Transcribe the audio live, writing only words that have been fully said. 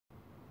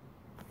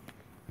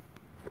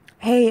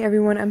Hey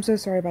everyone, I'm so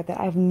sorry about that.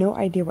 I have no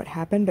idea what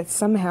happened, but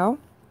somehow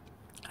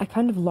I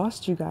kind of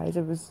lost you guys.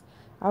 I was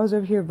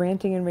over here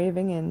ranting and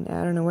raving, and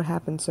I don't know what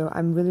happened, so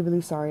I'm really,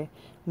 really sorry.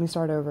 Let me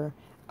start over.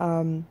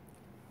 Um,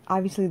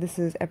 Obviously, this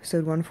is episode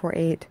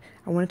 148.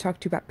 I want to talk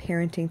to you about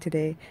parenting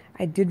today.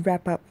 I did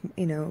wrap up,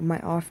 my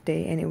off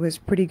day, and it was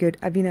pretty good.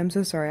 I mean, I'm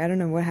so sorry. I don't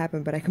know what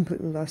happened, but I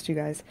completely lost you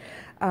guys.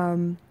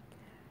 Um,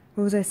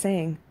 what was I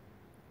saying?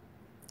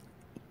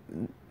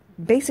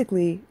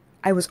 Basically,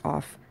 I was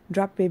off,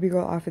 dropped baby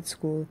girl off at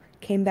school,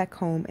 came back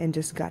home, and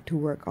just got to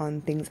work on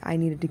things I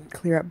needed to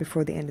clear up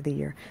before the end of the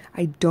year.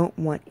 I don't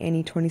want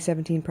any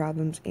 2017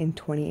 problems in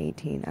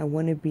 2018. I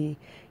want to be,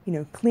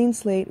 clean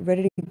slate,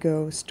 ready to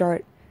go,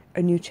 start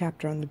a new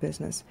chapter on the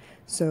business.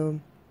 So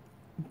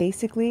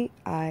basically,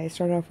 I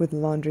started off with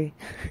laundry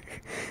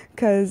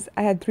because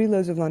I had 3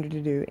 loads of laundry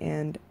to do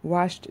and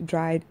washed,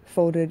 dried,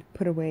 folded,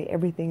 put away.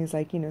 Everything is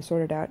like,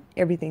 sorted out.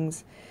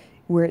 Everything's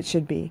where it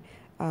should be.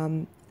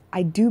 Um,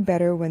 I do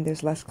better when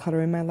there's less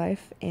clutter in my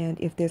life, and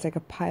if there's like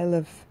a pile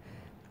of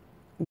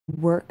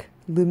work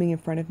looming in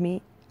front of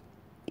me,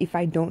 if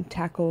I don't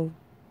tackle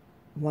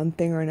one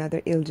thing or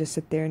another, it'll just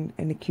sit there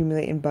and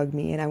accumulate and bug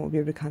me, and I won't be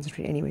able to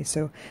concentrate anyway.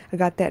 So I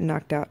got that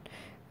knocked out.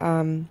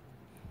 Um,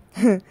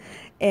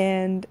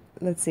 and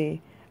let's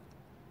see,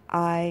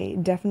 I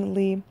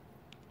definitely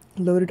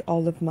loaded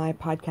all of my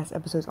podcast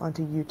episodes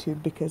onto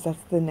YouTube because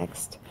that's the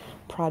next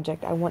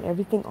project. I want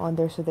everything on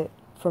there so that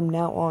from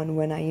now on,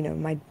 when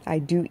I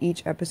do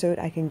each episode,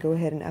 I can go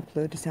ahead and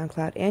upload to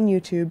SoundCloud and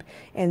YouTube,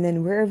 and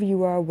then wherever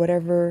you are,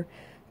 whatever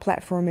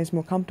platform is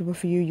more comfortable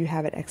for you, you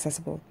have it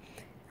accessible.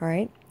 All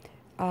right.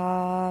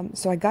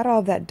 So I got all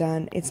of that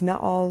done. It's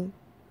not all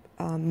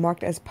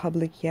marked as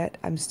public yet.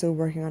 I'm still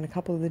working on a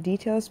couple of the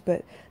details,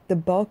 but the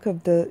bulk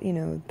of the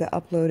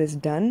upload is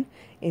done.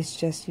 It's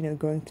just,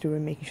 going through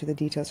and making sure the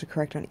details are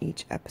correct on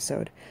each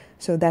episode.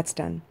 So that's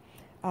done.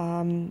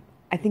 I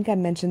think I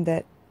mentioned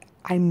that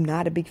I'm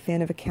not a big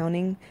fan of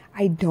accounting.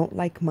 I don't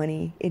like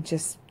money. It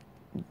just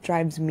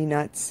drives me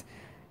nuts.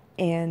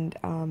 And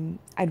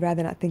I'd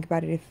rather not think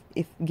about it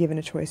if given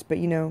a choice. But,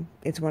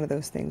 it's one of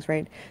those things,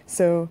 right?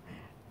 So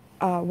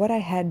what I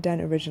had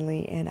done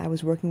originally, and I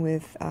was working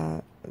with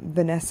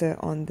Vanessa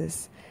on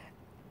this,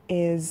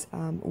 is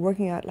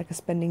working out like a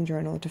spending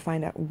journal to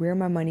find out where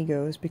my money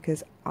goes,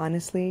 because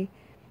honestly,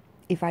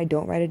 if I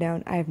don't write it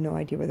down, I have no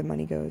idea where the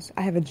money goes.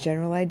 I have a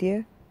general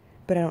idea,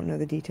 but I don't know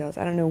the details.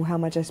 I don't know how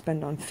much I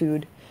spend on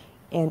food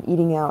and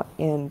eating out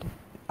and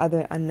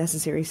other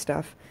unnecessary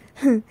stuff.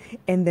 And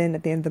then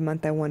at the end of the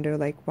month, I wonder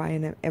like why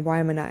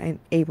am I not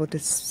able to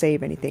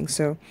save anything?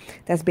 So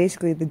that's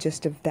basically the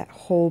gist of that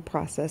whole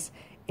process.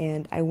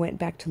 And I went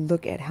back to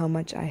look at how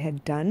much I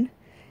had done,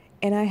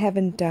 and I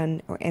haven't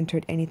done or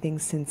entered anything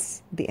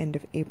since the end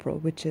of April,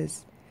 which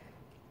is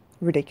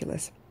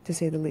ridiculous to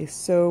say the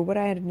least. So what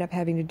I ended up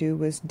having to do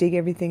was dig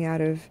everything out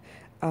of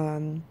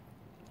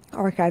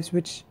archives,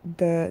 which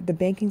the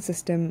banking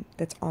system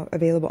that's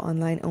available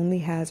online only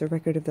has a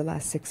record of the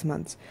last 6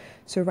 months.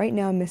 So right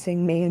now I'm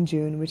missing May and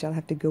June, which I'll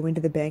have to go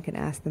into the bank and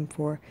ask them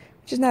for,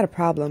 which is not a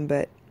problem,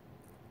 but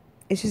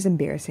it's just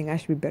embarrassing. I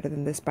should be better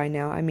than this by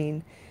now. I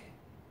mean,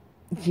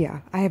 yeah,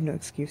 I have no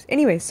excuse.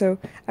 Anyway, so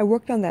I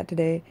worked on that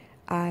today.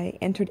 I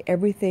entered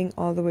everything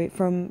all the way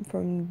from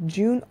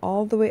June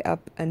all the way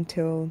up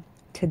until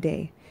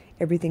today.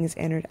 Everything is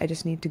entered. I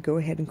just need to go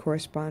ahead and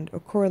correspond or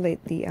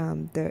correlate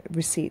the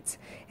receipts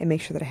and make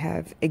sure that I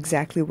have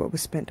exactly what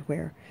was spent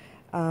where.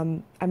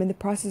 I'm in the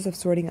process of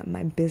sorting out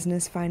my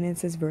business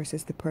finances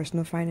versus the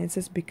personal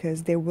finances,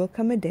 because there will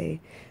come a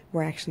day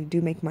where I actually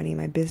do make money in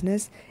my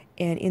business.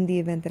 And in the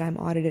event that I'm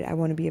audited, I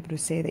want to be able to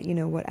say that, you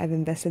know what, I've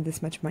invested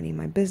this much money in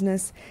my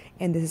business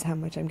and this is how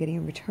much I'm getting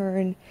in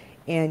return.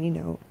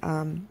 And,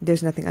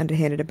 there's nothing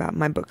underhanded about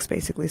my books,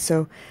 basically.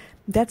 So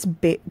that's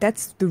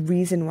the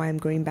reason why I'm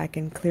going back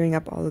and clearing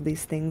up all of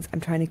these things.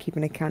 I'm trying to keep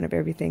an account of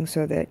everything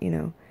so that,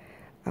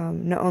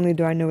 not only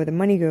do I know where the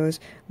money goes,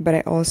 but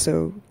I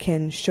also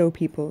can show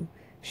people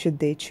should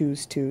they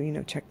choose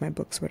to, check my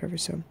books, whatever.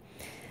 So,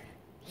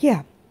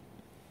 yeah,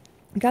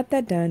 got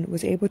that done.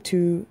 Was able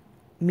to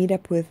meet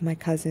up with my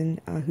cousin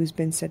who's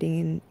been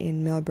studying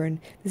in Melbourne.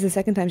 This is the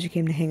second time she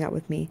came to hang out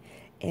with me,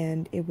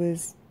 and it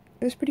was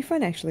pretty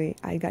fun actually.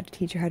 I got to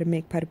teach her how to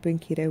make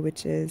parupinquira,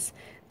 which is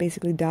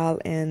basically dal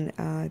and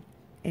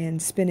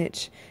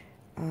spinach.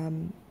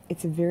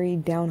 It's a very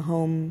down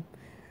home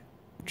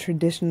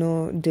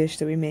traditional dish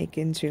that we make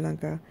in Sri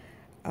Lanka.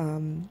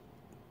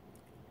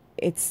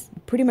 It's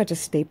pretty much a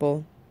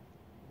staple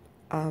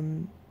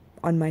on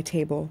my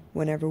table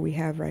whenever we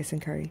have rice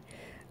and curry.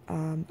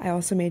 I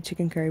also made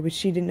chicken curry, which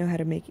she didn't know how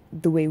to make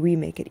the way we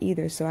make it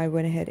either, so I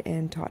went ahead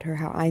and taught her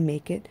how I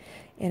make it.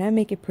 And I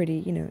make it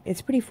pretty,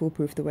 it's pretty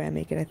foolproof the way I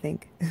make it, I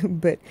think.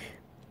 But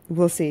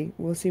we'll see.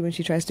 We'll see when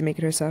she tries to make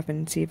it herself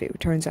and see if it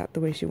turns out the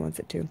way she wants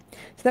it to.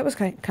 So that was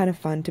kind of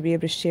fun to be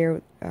able to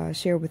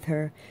share with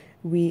her.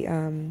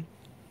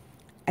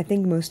 I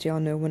think most of y'all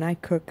know when I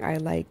cook, I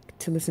like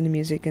to listen to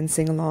music and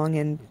sing along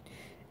and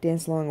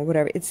dance along or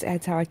whatever. It's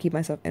how I keep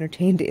myself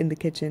entertained in the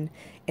kitchen.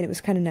 And it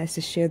was kind of nice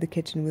to share the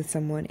kitchen with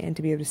someone and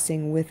to be able to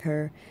sing with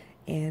her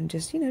and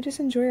just, just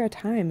enjoy our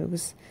time.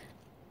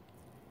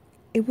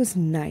 It was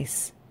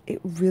nice. It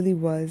really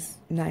was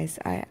nice.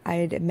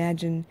 I'd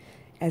imagine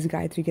as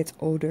Gayatri gets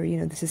older,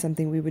 this is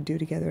something we would do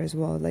together as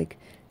well, like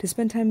to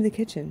spend time in the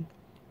kitchen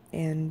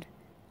and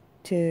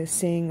to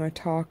sing or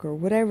talk or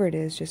whatever it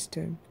is, just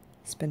to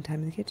spend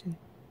time in the kitchen.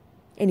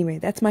 Anyway,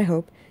 that's my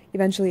hope.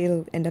 Eventually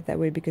it'll end up that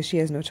way because she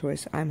has no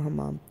choice. I'm her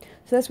mom.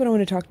 So that's what I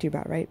want to talk to you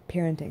about, right?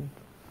 Parenting.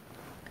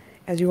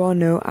 As you all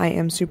know, I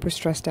am super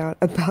stressed out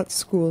about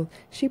school.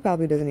 She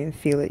probably doesn't even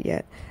feel it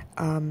yet.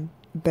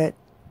 But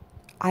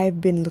I've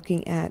been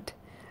looking at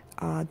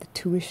the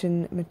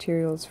tuition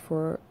materials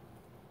for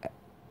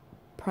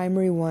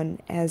primary one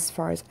as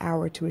far as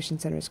our tuition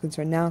center is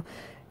concerned. Now,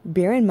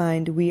 bear in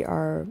mind, we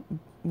are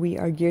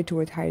geared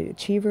towards high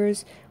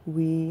achievers.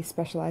 We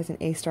specialize in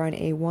A-star and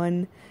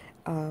A1.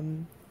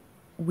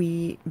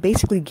 We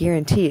basically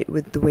guarantee it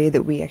with the way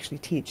that we actually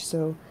teach.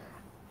 So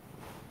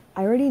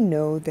I already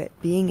know that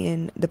being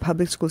in the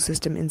public school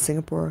system in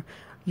Singapore,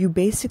 you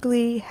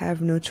basically have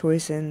no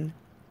choice in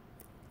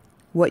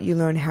what you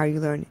learn, how you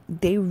learn.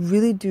 They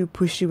really do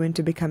push you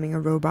into becoming a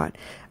robot.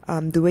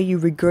 The way you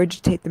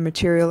regurgitate the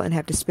material and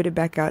have to spit it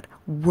back out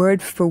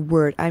word for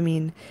word. I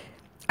mean,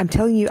 I'm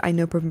telling you, I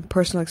know from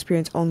personal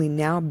experience only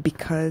now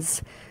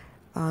because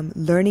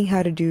learning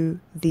how to do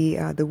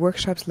the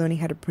workshops, learning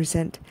how to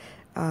present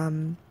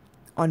on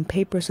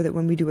paper so that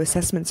when we do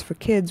assessments for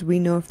kids, we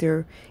know if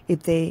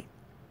they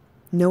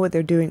know what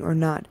they're doing or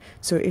not.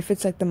 So if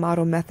it's like the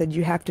model method,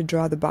 you have to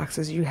draw the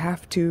boxes. You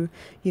have to,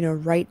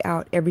 write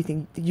out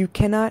everything. You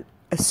cannot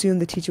assume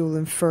the teacher will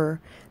infer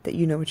that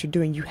you know what you're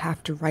doing. You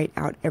have to write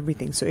out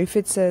everything. So if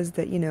it says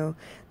that,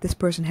 this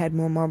person had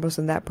more marbles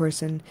than that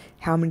person,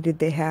 how many did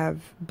they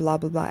have, blah,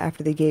 blah, blah,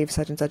 after they gave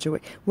such and such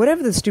away.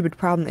 Whatever the stupid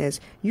problem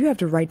is, you have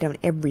to write down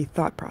every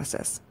thought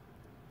process.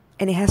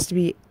 And it has to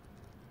be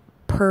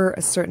per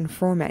a certain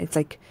format. It's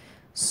like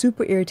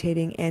super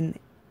irritating, and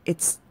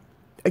it's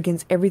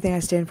against everything I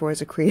stand for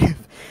as a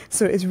creative.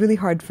 So it's really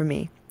hard for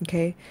me.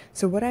 Okay.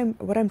 So what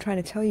I'm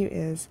trying to tell you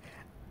is,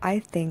 I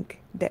think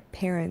that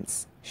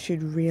parents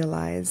should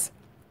realize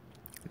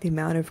the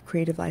amount of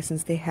creative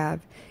license they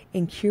have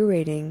in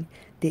curating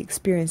the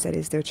experience that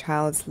is their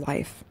child's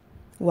life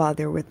while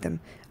they're with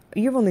them.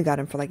 You've only got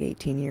them for like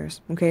 18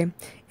 years, okay?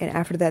 And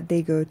after that,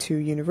 they go to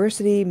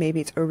university. Maybe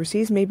it's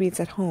overseas. Maybe it's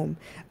at home.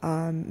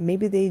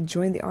 Maybe they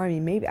join the army.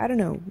 Maybe, I don't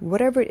know,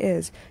 whatever it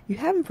is, you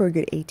have them for a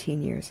good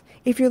 18 years.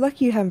 If you're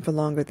lucky, you have them for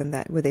longer than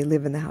that, where they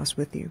live in the house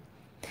with you.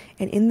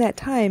 And in that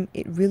time,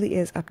 it really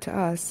is up to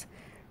us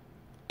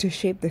to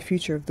shape the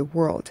future of the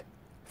world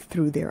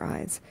through their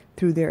eyes,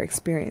 through their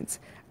experience.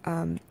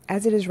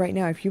 As it is right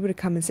now, if you were to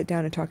come and sit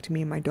down and talk to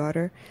me and my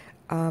daughter,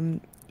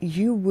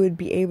 you would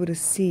be able to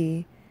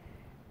see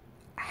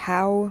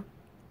how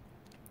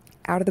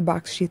out of the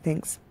box she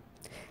thinks,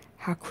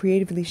 how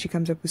creatively she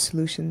comes up with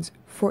solutions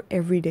for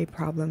everyday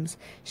problems.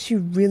 She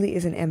really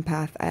is an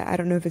empath. I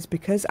don't know if it's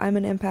because I'm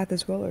an empath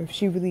as well, or if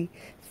she really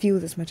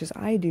feels as much as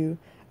I do.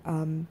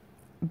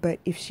 But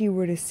if she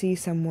were to see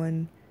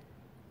someone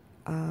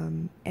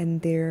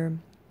and their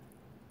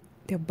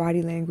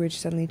body language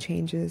suddenly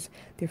changes,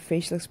 their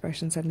facial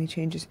expression suddenly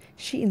changes,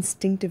 she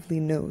instinctively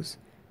knows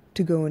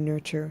to go and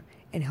nurture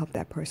and help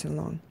that person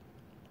along.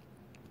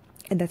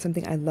 And that's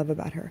something I love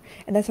about her.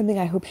 And that's something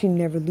I hope she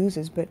never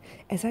loses. But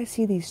as I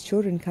see these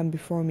children come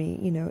before me,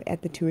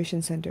 at the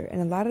tuition center,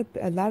 and a lot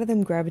of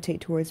them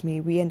gravitate towards me,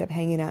 we end up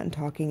hanging out and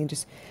talking and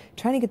just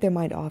trying to get their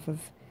mind off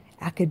of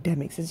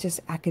academics. It's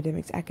just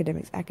academics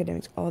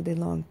all day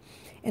long.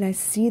 And I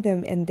see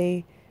them, and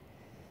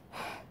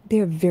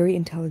they're very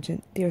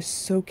intelligent. They're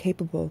so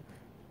capable.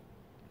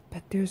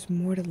 But there's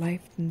more to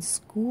life than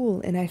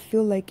school. And I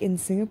feel like in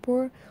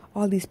Singapore,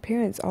 all these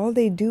parents, all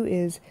they do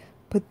is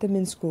put them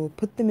in school,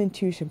 put them in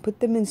tuition,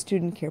 put them in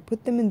student care,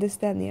 put them in this,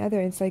 that, and the other.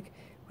 And it's like,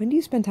 when do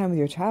you spend time with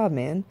your child,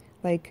 man?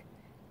 Like,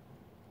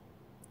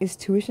 is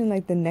tuition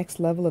like the next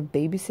level of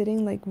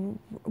babysitting? Like,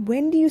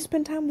 when do you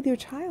spend time with your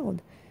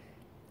child?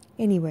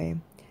 Anyway,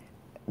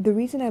 the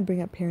reason I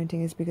bring up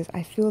parenting is because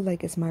I feel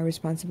like it's my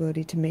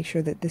responsibility to make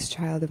sure that this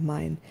child of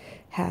mine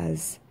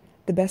has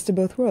the best of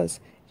both worlds.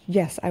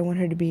 Yes, I want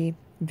her to be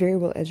very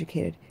well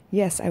educated.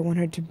 Yes, I want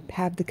her to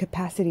have the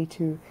capacity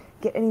to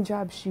get any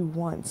job she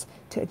wants,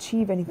 to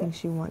achieve anything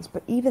she wants.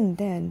 But even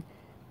then,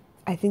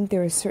 I think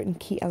there are certain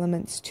key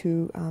elements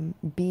to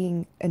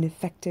being an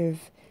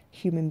effective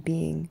human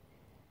being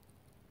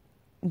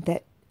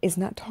that is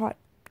not taught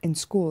in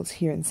schools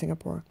here in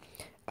Singapore.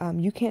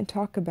 You can't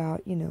talk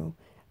about,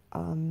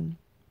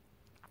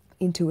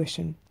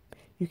 intuition.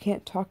 You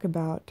can't talk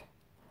about,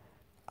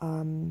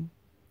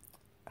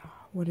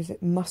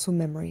 muscle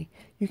memory.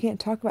 You can't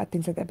talk about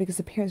things like that because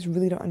the parents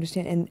really don't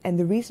understand. And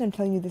the reason I'm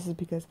telling you this is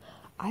because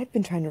I've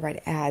been trying to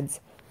write ads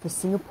for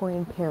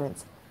Singaporean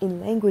parents in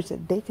language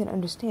that they can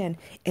understand,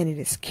 and it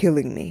is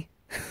killing me.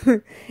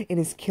 It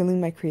is killing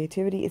my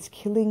creativity. It's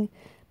killing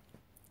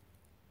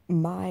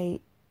my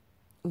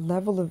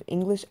level of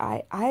English.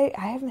 I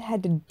haven't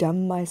had to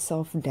dumb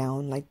myself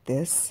down like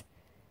this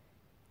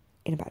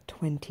in about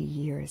 20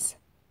 years.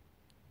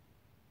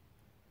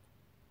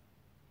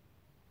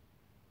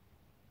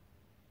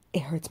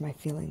 it hurts my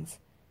feelings.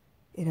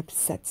 It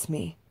upsets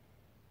me.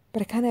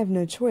 But I kind of have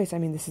no choice. I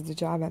mean, this is the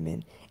job I'm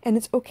in. And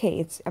it's okay.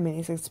 It's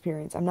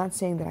experience. I'm not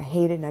saying that I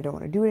hate it and I don't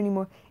want to do it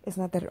anymore. It's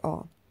not that at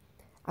all.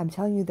 I'm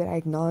telling you that I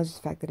acknowledge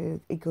the fact that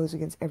it goes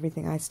against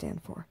everything I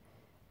stand for.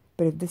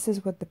 But if this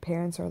is what the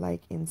parents are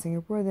like in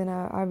Singapore, then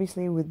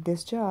obviously with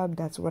this job,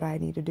 that's what I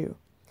need to do.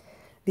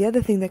 The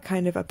other thing that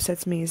kind of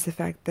upsets me is the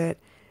fact that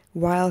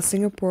while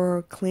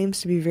Singapore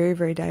claims to be very,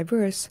 very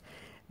diverse,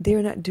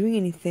 they're not doing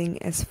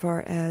anything as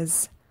far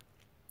as,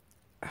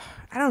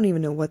 I don't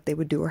even know what they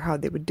would do or how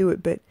they would do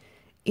it, but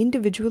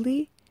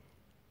individually,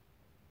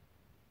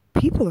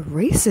 people are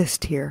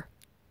racist here.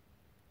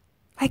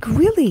 Like,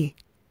 really?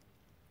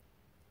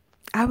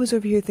 I was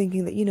over here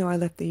thinking that, I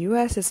left the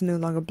US, it's no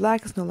longer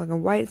black, it's no longer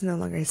white, it's no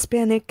longer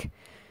Hispanic.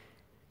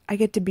 I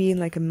get to be in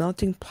like a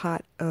melting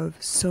pot of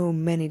so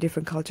many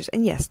different cultures.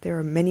 And yes, there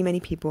are many, many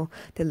people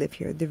that live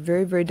here. They're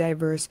very, very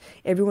diverse.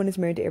 Everyone is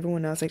married to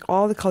everyone else. Like,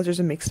 all the cultures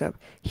are mixed up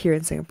here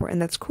in Singapore.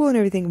 And that's cool and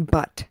everything,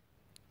 but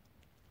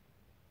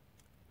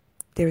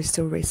there is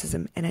still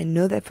racism. And I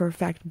know that for a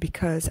fact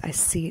because I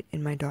see it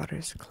in my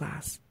daughter's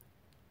class.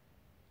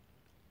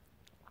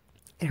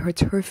 It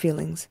hurts her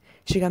feelings.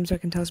 She comes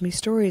back and tells me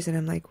stories, and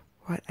I'm like,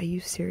 what? Are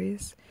you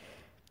serious?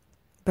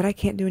 But I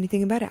can't do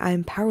anything about it. I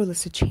am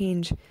powerless to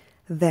change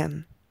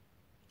them.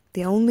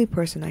 The only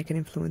person I can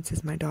influence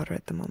is my daughter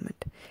at the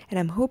moment. And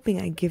I'm hoping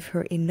I give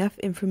her enough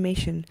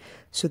information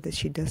so that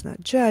she does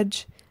not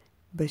judge,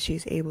 but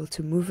she's able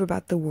to move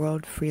about the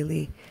world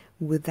freely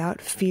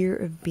without fear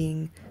of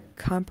being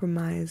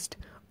compromised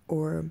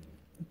or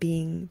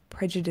being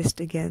prejudiced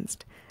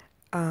against.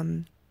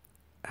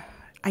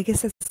 I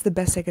guess that's the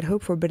best I could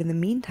hope for, but in the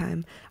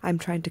meantime, I'm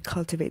trying to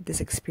cultivate this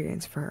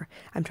experience for her.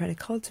 I'm trying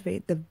to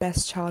cultivate the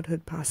best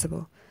childhood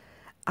possible.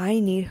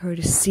 I need her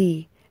to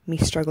see me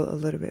struggle a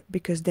little bit,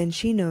 because then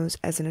she knows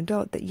as an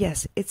adult that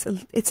yes, it's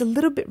a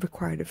little bit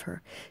required of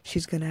her.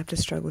 She's going to have to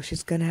struggle.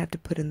 She's going to have to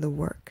put in the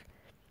work.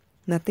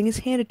 Nothing is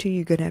handed to you.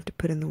 You're going to have to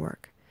put in the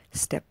work,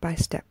 step by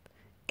step,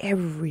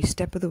 every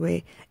step of the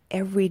way,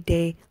 every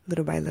day,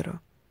 little by little.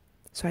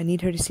 So I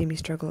need her to see me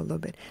struggle a little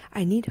bit.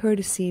 I need her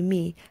to see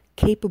me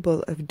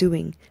capable of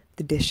doing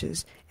the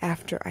dishes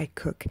after I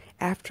cook,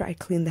 after I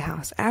clean the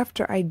house,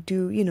 after I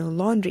do,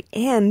 laundry,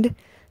 and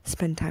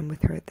spend time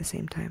with her at the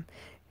same time.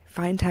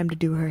 Find time to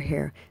do her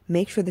hair.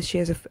 Make sure that she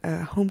has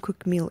a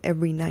home-cooked meal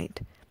every night.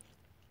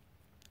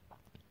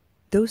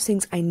 Those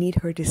things I need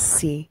her to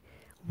see.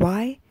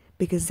 Why?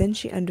 Because then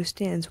she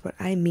understands what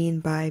I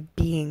mean by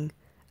being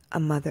a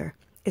mother.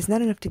 It's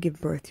not enough to give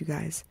birth, you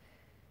guys.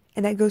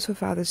 And that goes for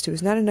fathers too.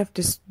 It's not enough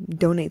to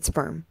donate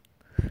sperm.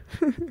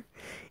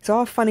 It's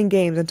all fun and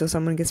games until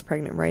someone gets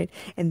pregnant, right?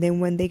 And then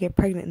when they get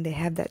pregnant and they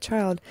have that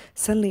child,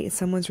 suddenly it's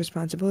someone's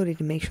responsibility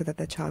to make sure that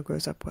that child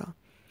grows up well.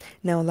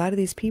 Now, a lot of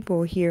these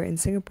people here in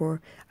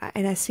Singapore,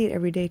 and I see it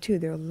every day too,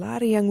 there are a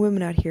lot of young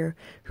women out here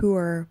who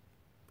are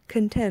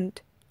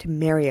content to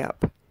marry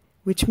up,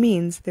 which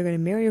means they're going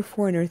to marry a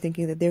foreigner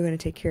thinking that they're going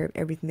to take care of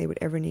everything they would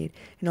ever need,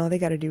 and all they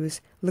got to do is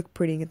look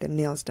pretty and get their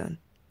nails done.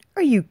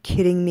 Are you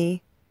kidding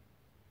me?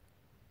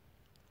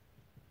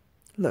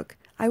 Look,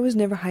 I was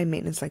never high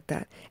maintenance like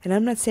that, and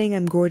I'm not saying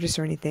I'm gorgeous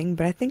or anything,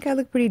 but I think I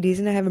look pretty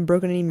decent. I haven't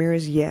broken any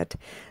mirrors yet,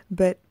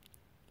 but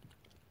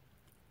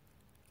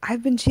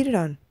I've been cheated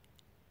on.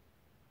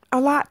 A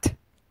lot.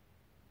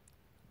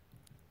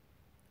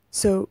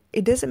 So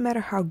it doesn't matter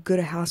how good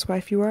a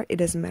housewife you are. It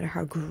doesn't matter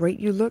how great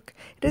you look.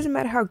 It doesn't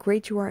matter how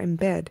great you are in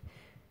bed.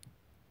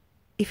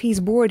 If he's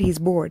bored, he's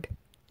bored.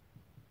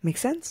 Make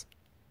sense?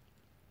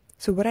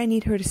 So what I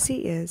need her to see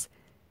is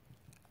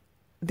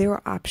there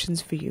are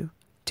options for you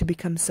to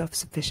become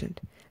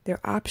self-sufficient. There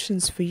are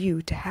options for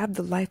you to have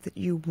the life that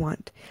you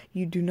want.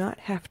 You do not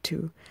have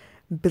to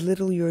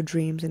belittle your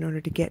dreams in order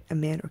to get a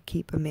man or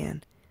keep a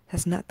man.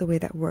 That's not the way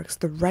that works.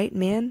 The right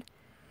man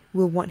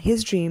will want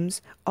his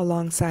dreams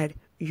alongside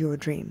your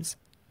dreams.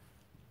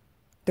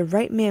 The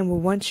right man will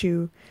want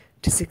you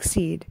to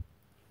succeed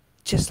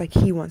just like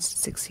he wants to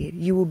succeed.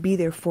 You will be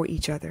there for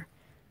each other.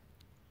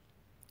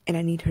 And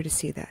I need her to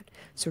see that.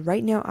 So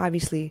right now,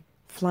 obviously,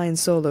 flying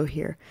solo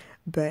here,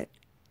 but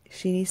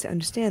she needs to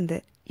understand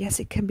that,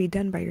 yes, it can be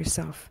done by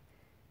yourself,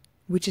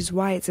 which is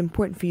why it's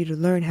important for you to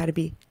learn how to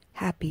be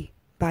happy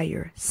by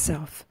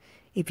yourself.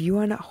 If you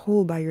are not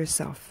whole by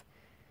yourself,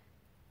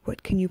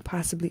 what can you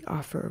possibly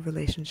offer a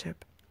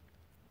relationship?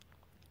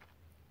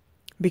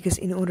 Because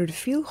in order to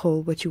feel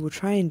whole, what you will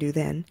try and do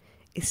then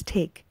is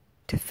take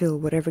to fill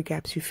whatever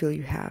gaps you feel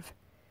you have,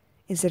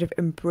 instead of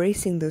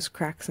embracing those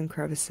cracks and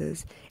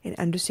crevices and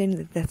understanding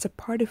that that's a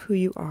part of who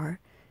you are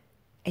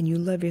and you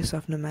love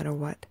yourself no matter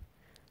what.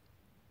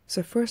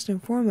 So first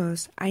and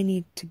foremost, I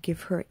need to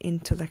give her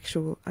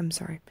emotional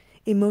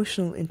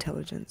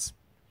intelligence.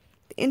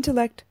 The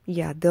intellect,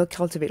 yeah, they'll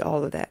cultivate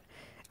all of that.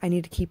 I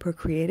need to keep her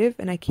creative,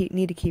 and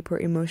need to keep her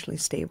emotionally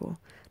stable.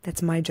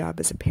 That's my job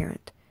as a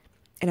parent.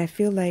 And I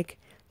feel like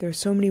there are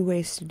so many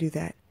ways to do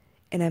that,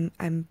 and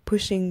I'm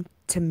pushing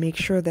to make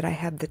sure that I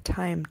have the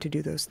time to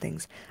do those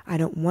things. I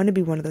don't want to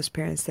be one of those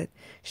parents that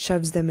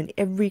shoves them in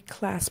every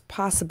class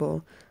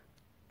possible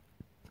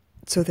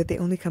so that they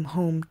only come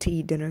home to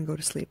eat dinner and go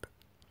to sleep.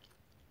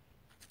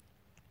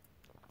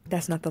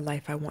 That's not the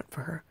life I want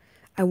for her.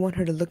 I want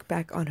her to look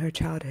back on her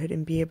childhood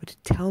and be able to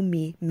tell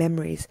me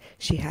memories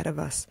she had of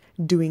us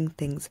doing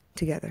things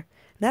together.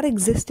 Not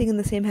existing in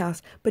the same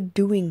house, but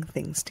doing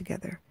things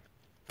together.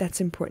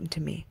 That's important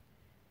to me.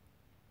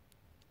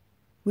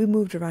 We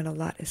moved around a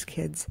lot as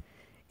kids,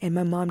 and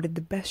my mom did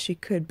the best she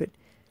could, but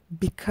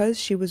because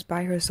she was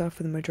by herself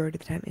for the majority of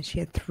the time and she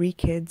had 3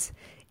 kids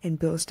and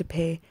bills to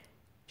pay,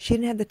 she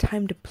didn't have the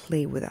time to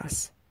play with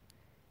us.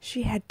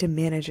 She had to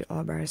manage it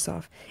all by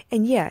herself.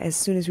 And yeah, as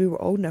soon as we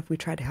were old enough, we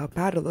tried to help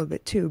out a little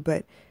bit too,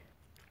 but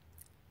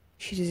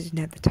she just didn't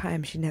have the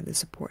time. She didn't have the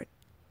support.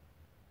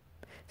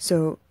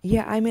 So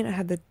yeah, I may not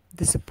have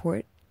the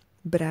support,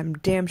 but I'm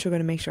damn sure going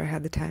to make sure I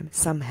have the time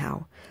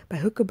somehow. By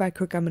hook or by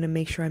crook, I'm going to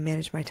make sure I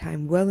manage my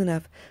time well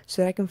enough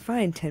so that I can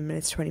find 10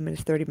 minutes, 20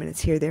 minutes, 30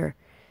 minutes here, there,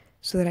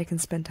 so that I can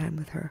spend time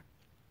with her.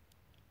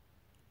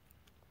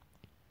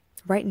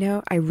 Right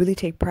now, I really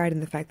take pride in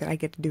the fact that I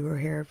get to do her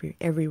hair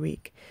every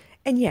week.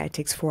 And yeah, it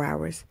takes 4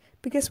 hours.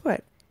 But guess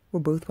what? We're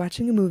both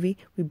watching a movie.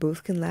 We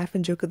both can laugh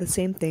and joke at the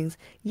same things.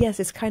 Yes,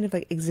 it's kind of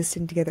like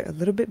existing together a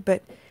little bit,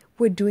 but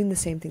we're doing the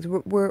same things.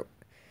 We're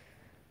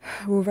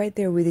right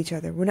there with each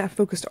other. We're not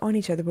focused on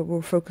each other, but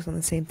we're focused on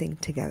the same thing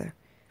together.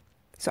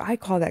 So I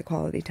call that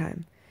quality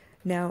time.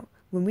 Now,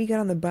 when we get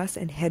on the bus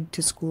and head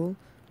to school,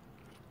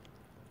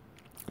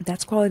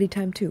 that's quality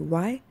time too.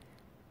 Why?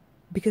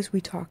 Because we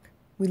talk.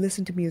 We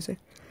listen to music.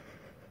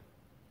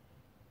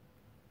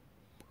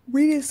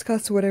 We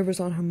discuss whatever's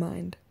on her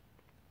mind.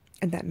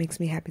 And that makes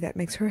me happy. That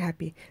makes her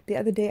happy. The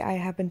other day, I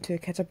happened to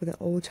catch up with an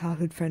old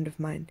childhood friend of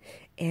mine.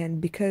 And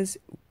because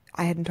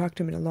I hadn't talked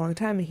to him in a long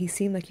time and he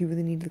seemed like he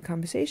really needed the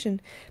conversation,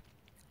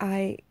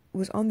 I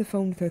was on the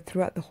phone with her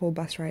throughout the whole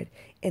bus ride.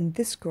 And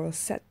this girl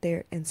sat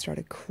there and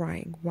started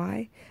crying.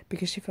 Why?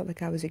 Because she felt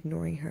like I was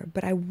ignoring her.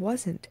 But I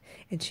wasn't.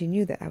 And she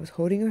knew that I was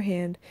holding her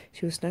hand.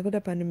 She was snuggled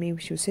up under me.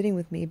 She was sitting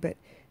with me. But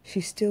she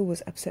still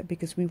was upset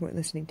because we weren't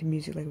listening to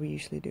music like we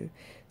usually do.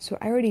 So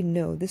I already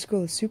know this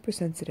girl is super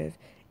sensitive,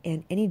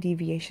 and any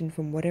deviation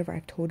from whatever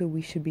I've told her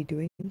we should be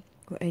doing,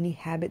 or any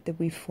habit that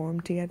we've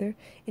formed together,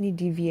 any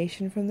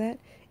deviation from that,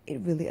 it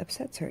really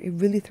upsets her. It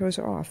really throws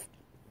her off.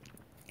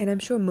 And I'm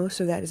sure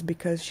most of that is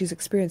because she's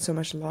experienced so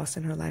much loss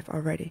in her life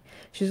already.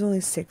 She's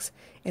only 6,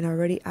 and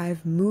already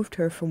I've moved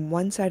her from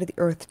one side of the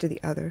earth to the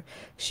other.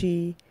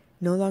 She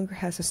no longer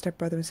has a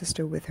stepbrother and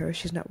sister with her.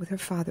 She's not with her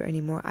father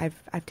anymore.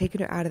 I've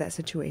taken her out of that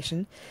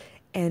situation.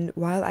 And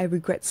while I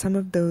regret some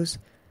of those,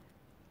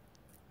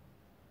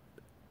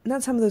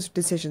 not some of those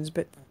decisions,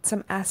 but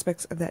some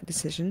aspects of that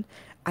decision,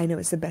 I know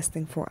it's the best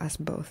thing for us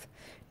both.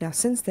 Now,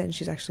 since then,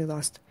 she's actually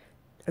lost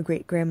a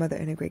great-grandmother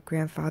and a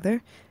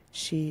great-grandfather.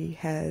 She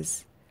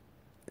has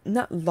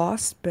not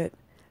lost, but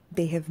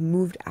they have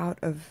moved out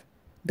of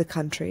the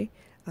country.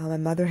 My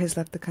mother has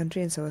left the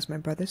country, and so has my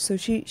brother. So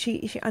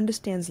she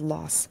understands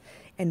loss,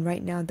 and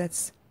right now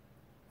it's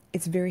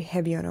very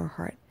heavy on our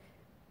heart.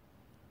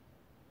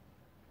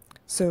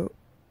 So,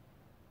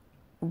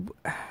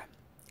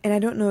 and I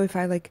don't know if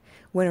I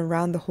went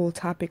around the whole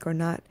topic or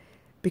not,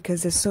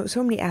 because there's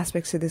so many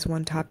aspects to this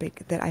one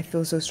topic that I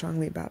feel so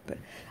strongly about. But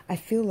I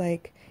feel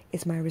like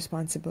it's my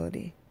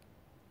responsibility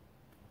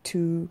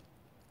to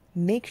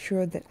make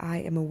sure that I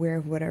am aware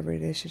of whatever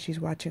it is that she's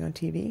watching on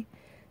TV,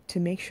 to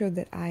make sure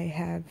that I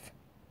have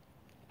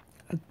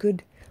a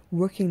good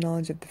working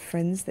knowledge of the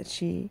friends that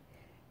she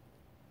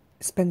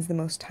spends the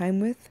most time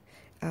with,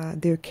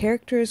 their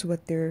characters,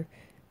 what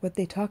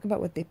they talk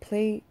about, what they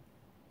play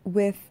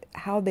with,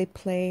 how they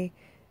play,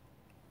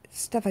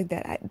 stuff like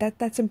that.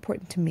 That's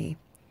important to me.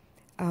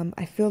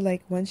 I feel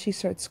like once she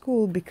starts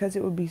school, because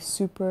it would be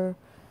super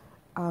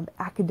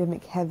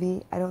academic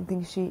heavy, I don't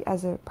think she,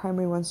 as a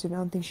primary 1 student,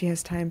 I don't think she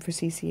has time for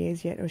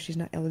CCAs yet, or she's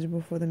not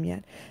eligible for them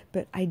yet.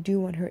 But I do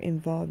want her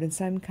involved in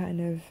some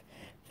kind of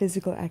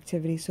physical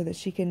activity so that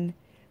she can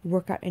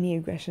work out any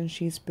aggression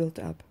she's built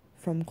up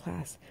from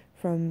class,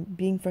 from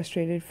being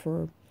frustrated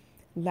for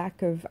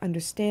lack of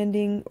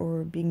understanding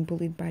or being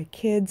bullied by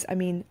kids. I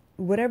mean,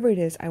 whatever it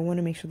is, I want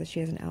to make sure that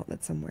she has an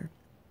outlet somewhere.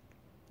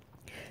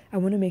 I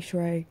want to make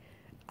sure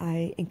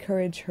I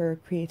encourage her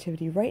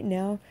creativity. Right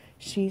now,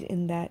 she's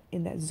in that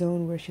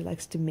zone where she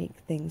likes to make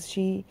things.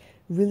 She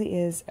really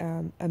is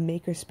a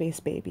maker space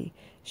baby.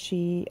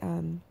 She,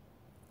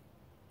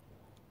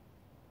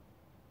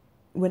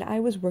 when I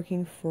was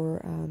working for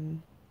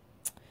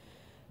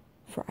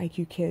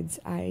IQ Kids,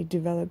 I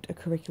developed a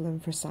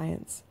curriculum for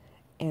science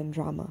and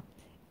drama.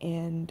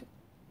 And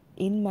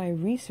in my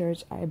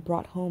research, I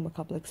brought home a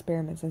couple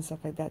experiments and stuff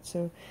like that.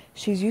 So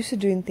she's used to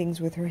doing things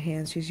with her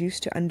hands. She's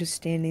used to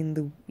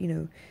understanding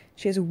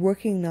she has a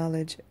working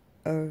knowledge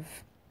of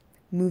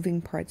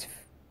moving parts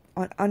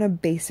on a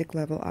basic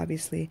level,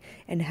 obviously,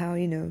 and how,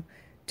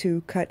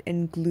 to cut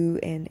and glue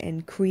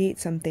and create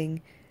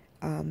something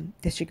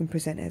that she can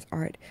present as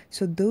art.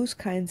 So those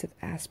kinds of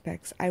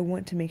aspects, I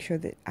want to make sure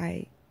that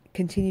I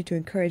continue to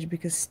encourage,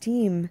 because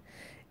STEAM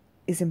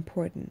is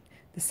important.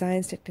 The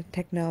science,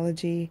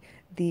 technology,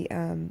 the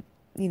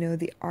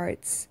the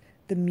arts,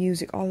 the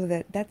music, all of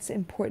that, that's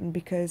important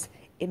because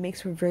it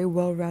makes her a very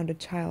well-rounded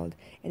child,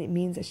 and it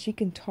means that she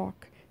can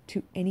talk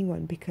to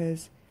anyone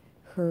because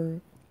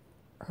her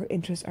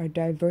interests are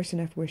diverse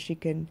enough where she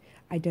can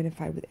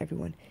identify with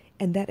everyone.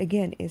 And that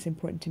again is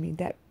important to me.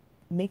 That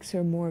makes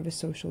her more of a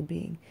social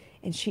being.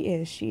 And she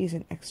is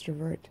an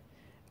extrovert.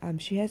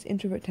 She has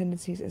introvert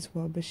tendencies as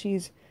well, but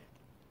she's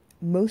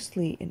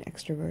mostly an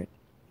extrovert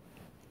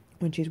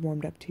when she's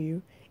warmed up to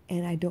you.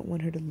 And I don't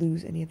want her to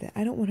lose any of that.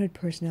 I don't want her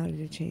personality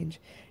to change.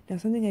 Now,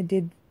 something I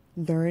did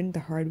learn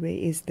the hard way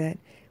is that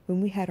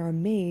when we had our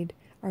maid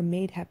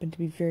happened to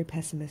be very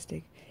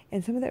pessimistic.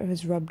 And some of that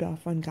has rubbed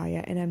off on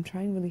Gaia, and I'm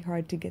trying really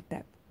hard to get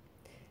that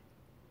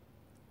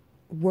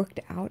worked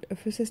out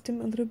of her system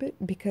a little bit,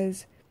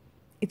 because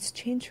it's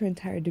changed her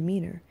entire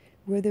demeanor.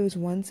 Where there was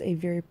once a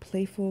very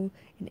playful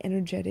and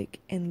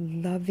energetic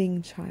and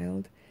loving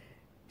child,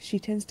 she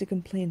tends to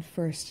complain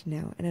first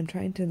now, and I'm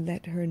trying to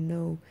let her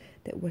know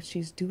that what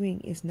she's doing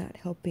is not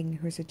helping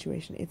her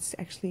situation. It's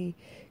actually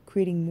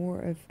creating more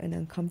of an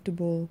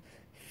uncomfortable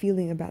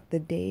feeling about the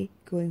day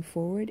going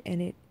forward,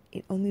 and it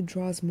only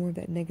draws more of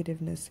that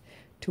negativeness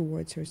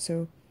towards her.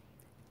 So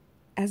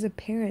as a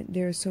parent,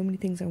 there are so many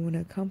things I want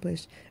to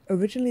accomplish.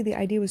 Originally, the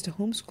idea was to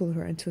homeschool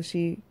her until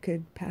she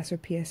could pass her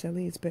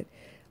PSLEs, but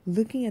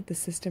looking at the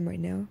system right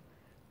now,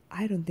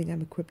 I don't think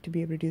I'm equipped to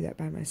be able to do that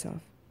by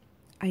myself.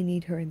 I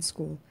need her in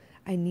school.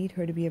 I need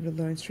her to be able to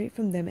learn straight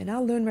from them, and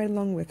I'll learn right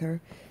along with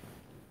her,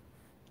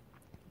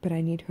 but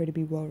I need her to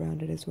be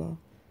well-rounded as well.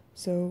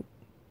 So,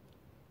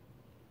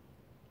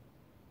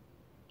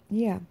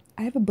 yeah,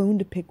 I have a bone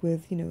to pick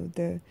with,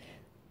 the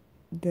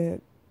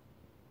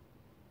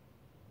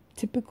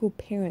typical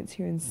parents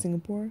here in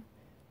Singapore.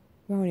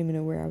 Well, I don't even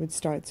know where I would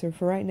start. So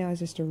for right now, it's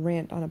just a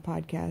rant on a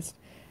podcast.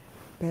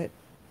 But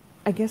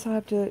I guess I'll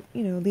have to,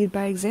 lead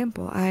by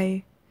example.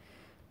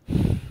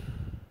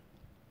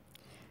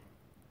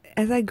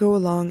 As I go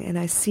along and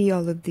I see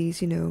all of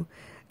these,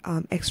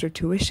 extra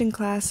tuition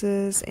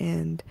classes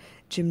and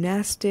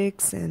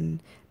gymnastics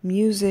and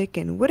music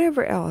and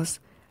whatever else,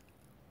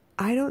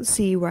 I don't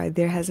see why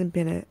there hasn't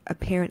been a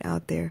parent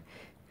out there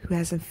who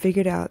hasn't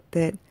figured out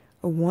that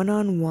a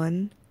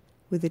one-on-one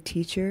with a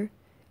teacher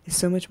is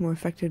so much more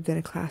effective than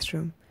a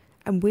classroom.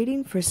 I'm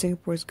waiting for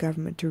Singapore's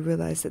government to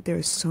realize that there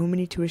are so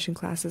many tuition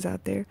classes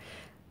out there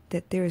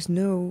that there is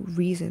no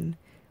reason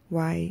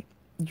why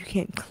you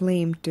can't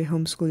claim to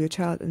homeschool your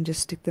child and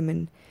just stick them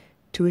in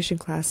tuition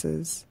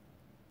classes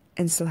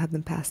and still have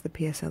them pass the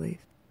PSLEs.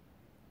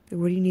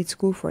 What do you need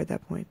school for at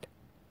that point?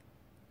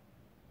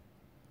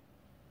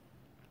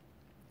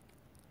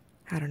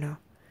 I don't know.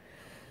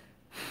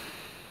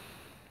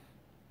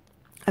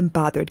 I'm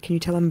bothered. Can you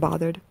tell I'm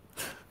bothered?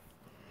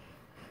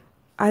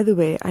 Either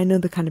way, I know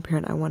the kind of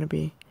parent I want to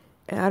be.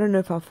 And I don't know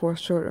if I'll fall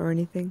short or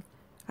anything.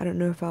 I don't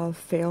know if I'll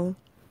fail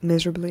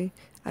miserably.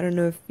 I don't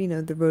know if,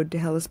 the road to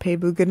hell is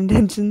paved with good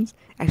intentions.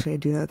 Actually, I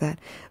do know that.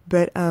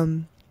 But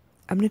I'm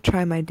going to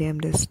try my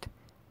damnedest.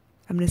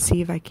 I'm going to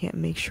see if I can't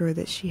make sure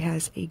that she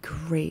has a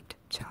great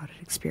childhood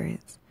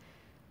experience.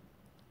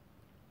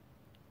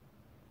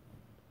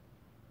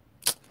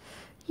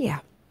 Yeah.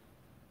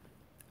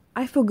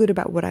 I feel good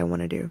about what I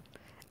want to do.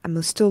 I'm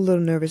still a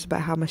little nervous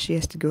about how much she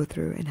has to go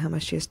through and how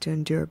much she has to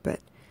endure, but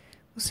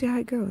we'll see how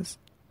it goes.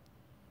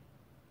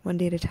 One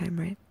day at a time,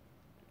 right?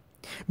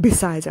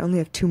 Besides, I only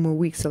have 2 more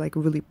weeks to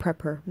really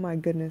prep her. My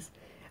goodness.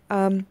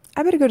 I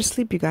better go to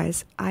sleep, you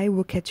guys. I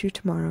will catch you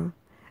tomorrow.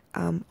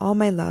 All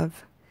my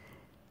love.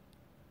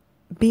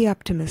 Be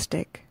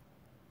optimistic.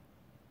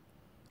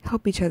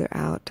 Help each other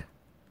out.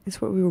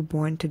 It's what we were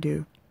born to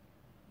do.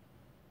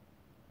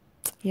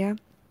 Yeah?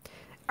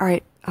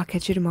 Alright, I'll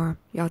catch you tomorrow.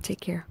 Y'all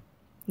take care.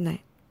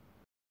 Night.